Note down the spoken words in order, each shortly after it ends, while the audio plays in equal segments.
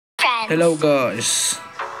friends. Hello guys,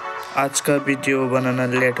 आज का video बनाना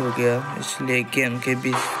late हो गया इसलिए गेम के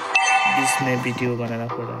बीच में वीडियो बनाना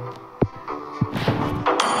पड़ा।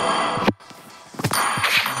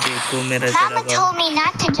 देखो मेरा Mama told me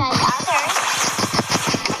not to judge others.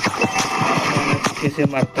 कैसे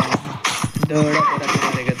मारता हूँ, दौड़ा दौड़ा के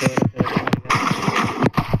मारेगा, दौड़ा दौड़ा के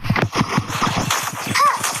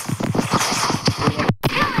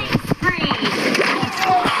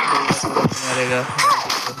मारेगा।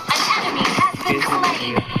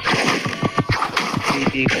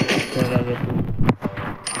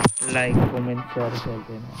 लाइक कमेंट शेयर कर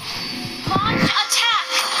देना।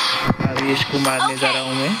 अभी इसको मारने जा रहा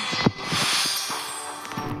हूँ मैं।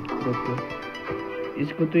 देखो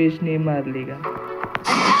इसको तो इसने मार लेगा।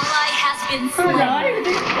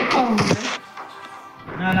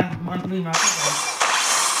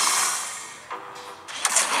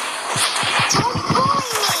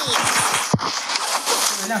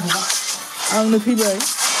 आंग नहीं भाई।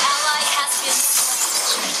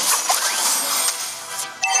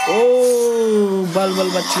 ओ बल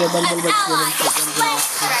बच गया।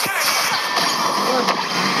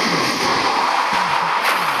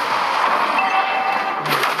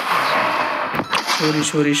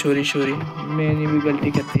 सॉरी मैंने भी गलती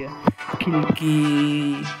कर दिया। खिड़की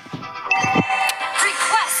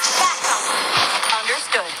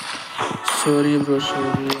सॉरी ब्रो,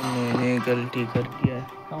 मैंने गलती कर दिया।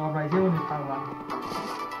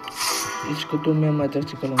 इसको तो मैं मजाक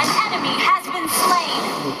से करूँगा।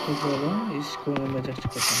 इसको मैं मजाक से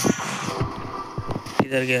करता हूँ।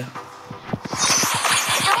 इधर गया।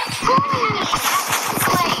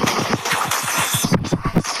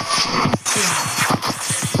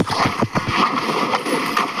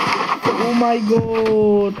 Oh my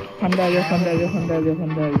God! फंडा गया।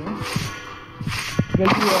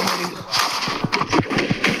 गलती है मेरी।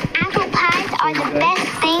 Apple pies are the best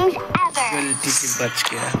things ever. गलती से बच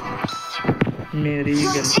गया। मेरी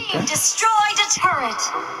गलती था।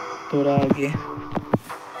 थोड़ा आगे।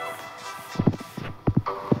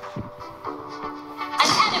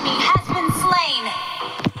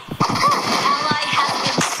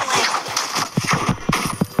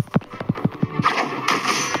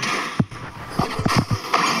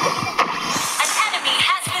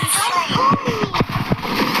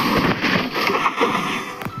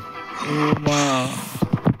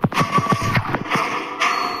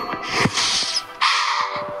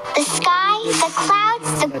 The sky, the clouds,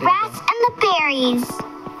 the grass, and the berries.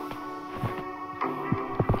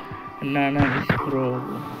 Nana is pro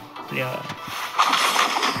player.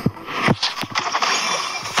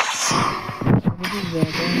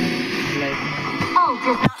 Oh,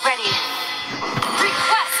 you're not ready.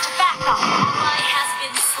 Request backup. Ally has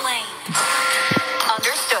been slain.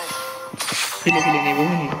 Understood. Pilih ni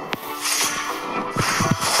bunyi.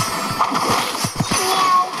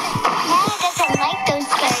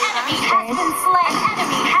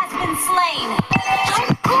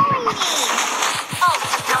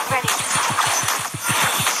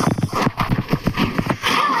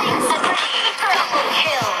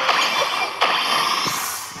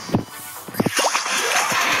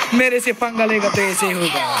 मेरे से पंगा लेगा तो ऐसे ही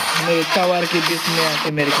होगा। मेरे टावर के बीच में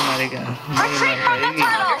आके मेरे को मारेगा। नहीं मार पाएगी।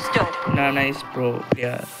 नाना is pro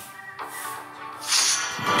player.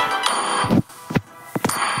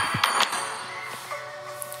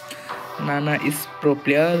 Nana is pro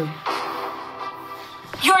player.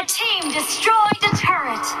 Your team destroyed a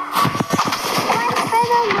turret. One for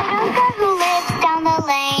the little girl who lives down the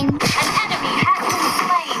lane. An enemy has been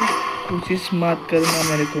slain. कोशिश मत करना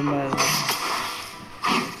मेरे को मारना।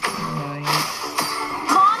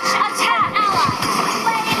 Launch attack, ally.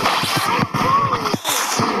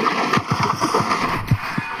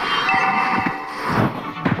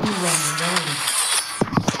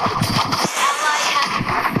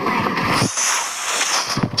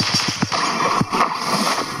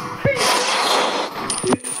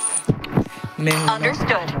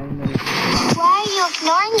 Understood. Why are you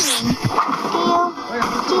ignoring me?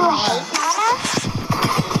 Do you hate Nana?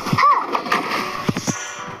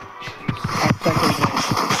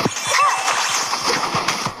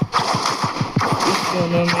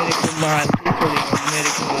 दोनों मेरे को मारते पड़ेगा।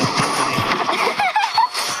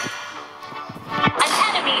 An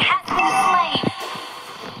enemy has been slain.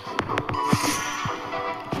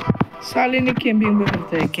 साले ने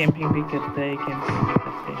कैंपिंग भी करता है।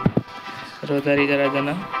 रोदारी जरा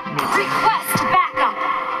जाना। Request backup.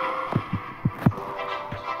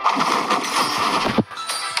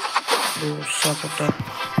 Supporter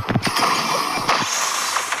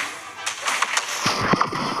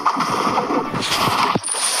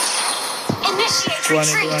Initiate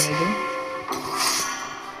retreat.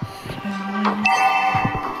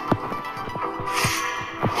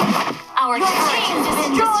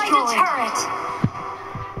 turret.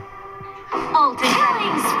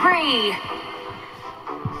 Killing spree.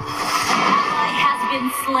 An ally has been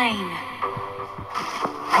slain.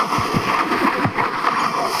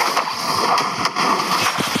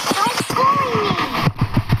 Stop bullying me.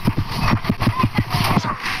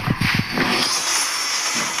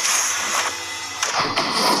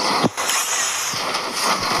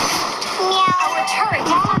 Meow. Our turret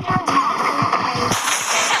is under attack.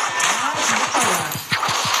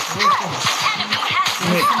 Enemy has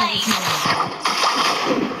been slain.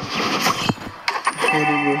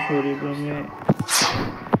 Sorry bro, मैं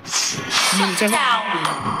मिल जाएगा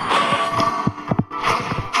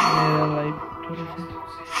मेरा लाइफ थोड़ा सा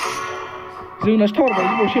जों ना स्टोर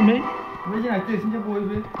बायदि बसो नै बै जोंना देरसिन बयबो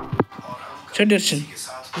सोदेरसिन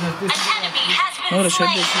An enemy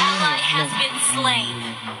has been slain.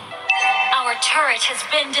 Our turret has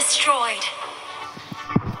been destroyed.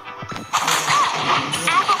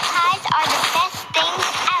 Apple pies are the best things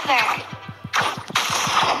ever.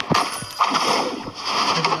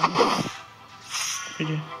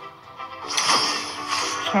 Jadi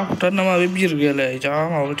sakutan nama bibir gila jangan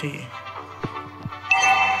mau ti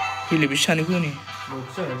pilih bisa nih gue nih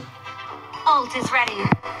Ult is ready.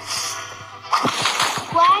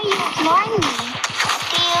 Why are you ignoring me?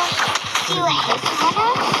 Do you hate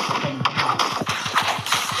Hannah?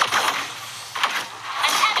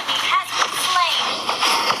 An enemy has been slain.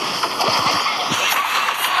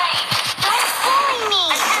 Don't bully me.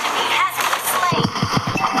 An enemy has been slain.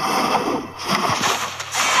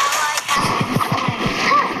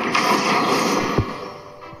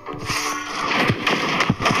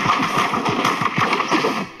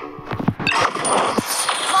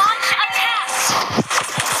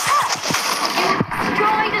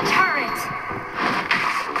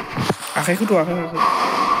 Akhirnya kedua akhirnya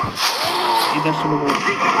tidak seluruh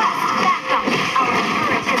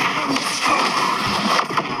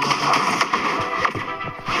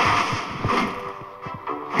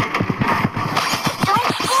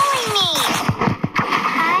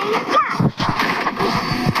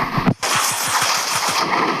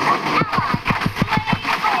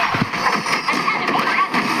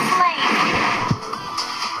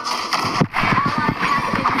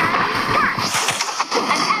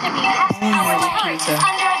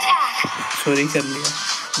sorry कर लिया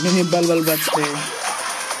मैंने बल बच गए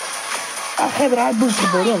आखिर रात bull के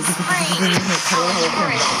बोलो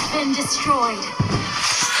been destroyed.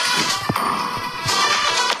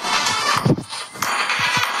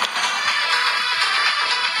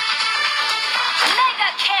 Mega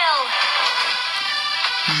kill.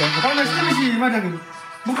 Kau nak sini sih macam tu.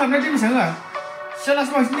 Bukan nanti macam apa? Salah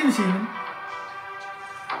semua sini sih.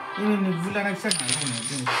 Ini bulan nak sana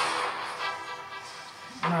ini.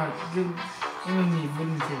 Nah, ini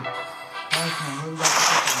bulan sih.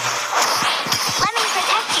 Let me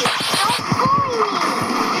protect you. Don't bully me.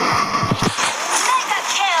 Mega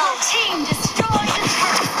kill. Team destroy the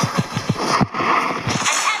turret.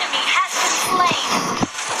 An enemy has been slain.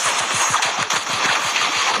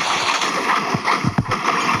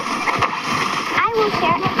 I will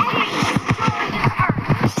share everything. Destroy the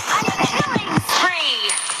turret. I'm killing spree.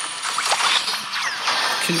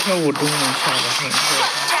 Kill का वो तो नहीं शायद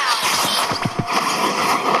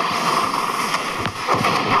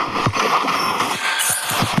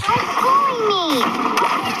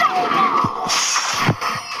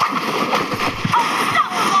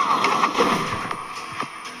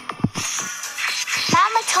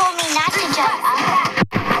Told me not to jump up.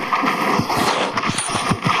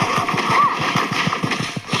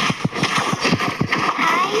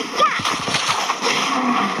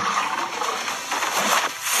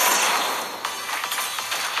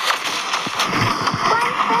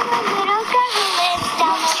 One for the little girl who lives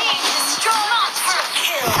down the lane. Strong for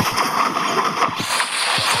kill.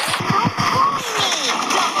 Don't bully me.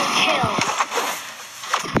 Double kill.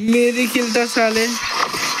 मेरी किल था साले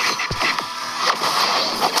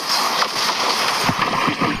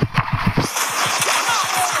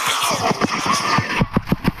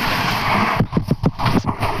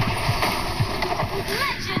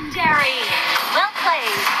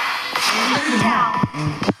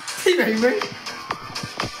Baby.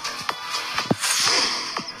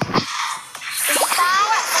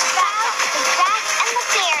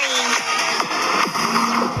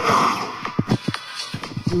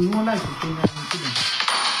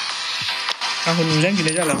 Aku nunjukin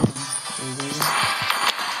gini aja lah.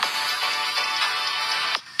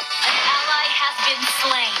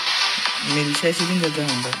 Mil saya sih tinggal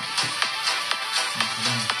jangan dah.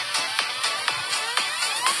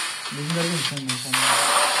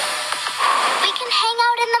 We can hang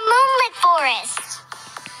out in the moonlit forest.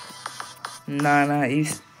 Nana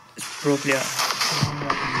is pro player.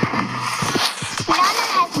 Nana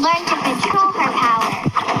has learned to control her power.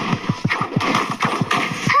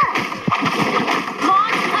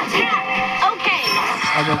 Launch attack. Okay.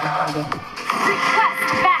 Ada. Request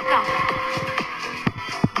backup.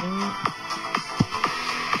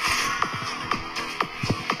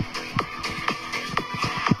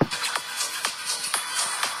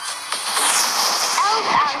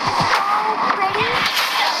 Elves are so pretty.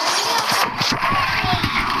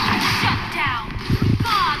 Shut down.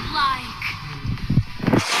 Godlike.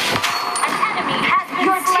 An enemy has been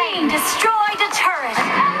Your team destroyed a turret. An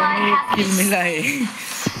ally has Kill been मिला है.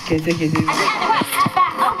 कैसे? An enemy has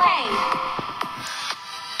back away.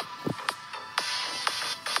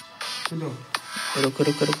 Tudo.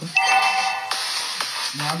 रुको.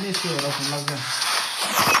 Maaf ni sih orang pun lagi.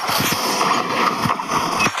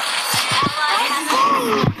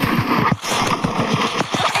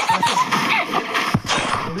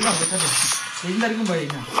 Udah betul deh. Ini dari kembali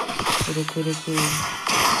na. रुको.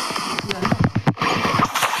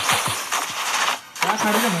 Ya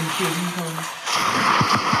karena manusia ini kau.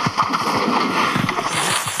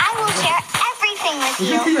 I will share everything with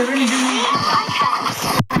Ini you. sih dari ini.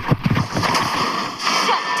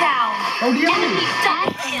 Shut down. Tahu dia pun. Enemy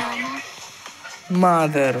double kill.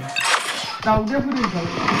 Mother. Tahu dia pun kau.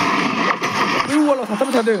 Wala khatam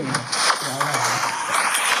tha de.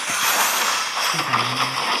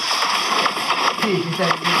 Kita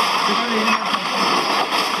ini.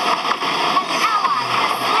 An ally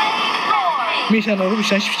has slain Roy.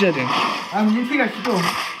 Mission şişeceğim. Am ini sih kasih tu.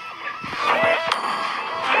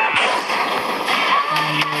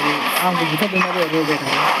 Aku buta dengar ya ro बैठा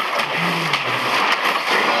है.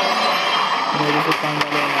 मेरे से पंगा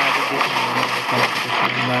लेना है तो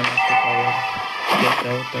Nana को power कैसा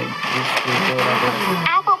होता है इसको जोड़ा दे.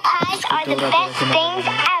 Apple pies are the best things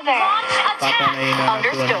ever. पता नहीं ना.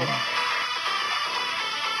 Understood.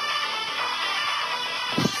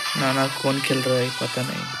 नाना कौन खेल रहा है पता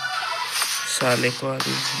नहीं. साले को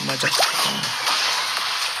अभी मजा.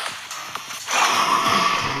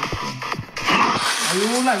 Ayo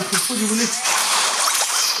lah, ikut je boleh.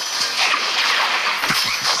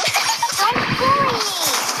 I'm fooling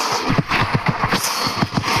me.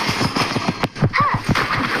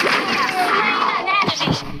 Slain an enemy.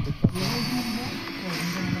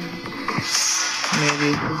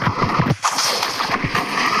 मेरी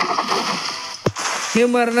मैं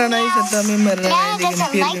मरना नहीं चाहता. मैं मरना नहीं लेकिन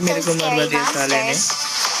फिर भी मेरे को मरवा दिया साले ने.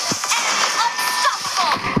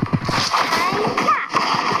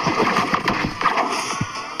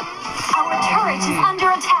 Our turret is under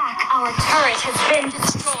attack. Our turret has been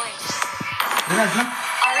destroyed. Jelas lah.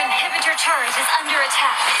 Our inhibitor turret is under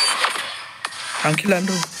attack. Uncle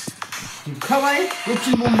Andrew, Kau baik,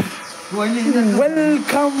 kecil bom. Dua ini kita.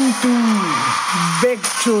 welcome to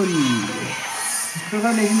victory. Kau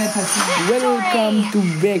lagi nak kasih. Welcome to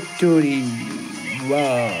victory.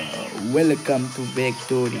 Wow, welcome to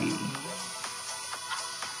victory.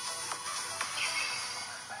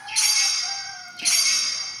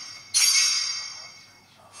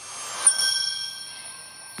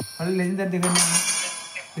 Kalau legendary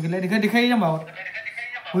dikai yang bawah.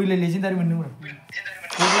 Wih legendary mana?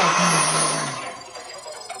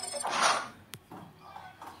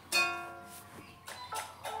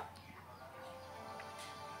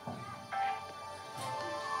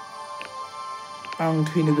 आं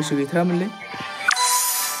थैनो गोसो गैथारामोनलै.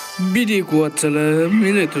 Video को अच्छा लगा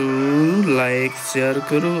मिले तो like share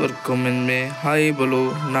करो और कमेंट में हाय बोलो.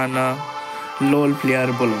 नाना लॉल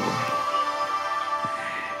प्लेयर बोलो.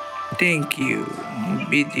 Thank you.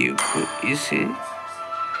 वीडियो को इसे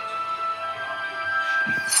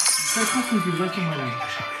Saya kasih juga cuma.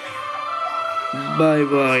 Bye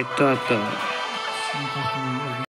bye Tata. Terima kasih.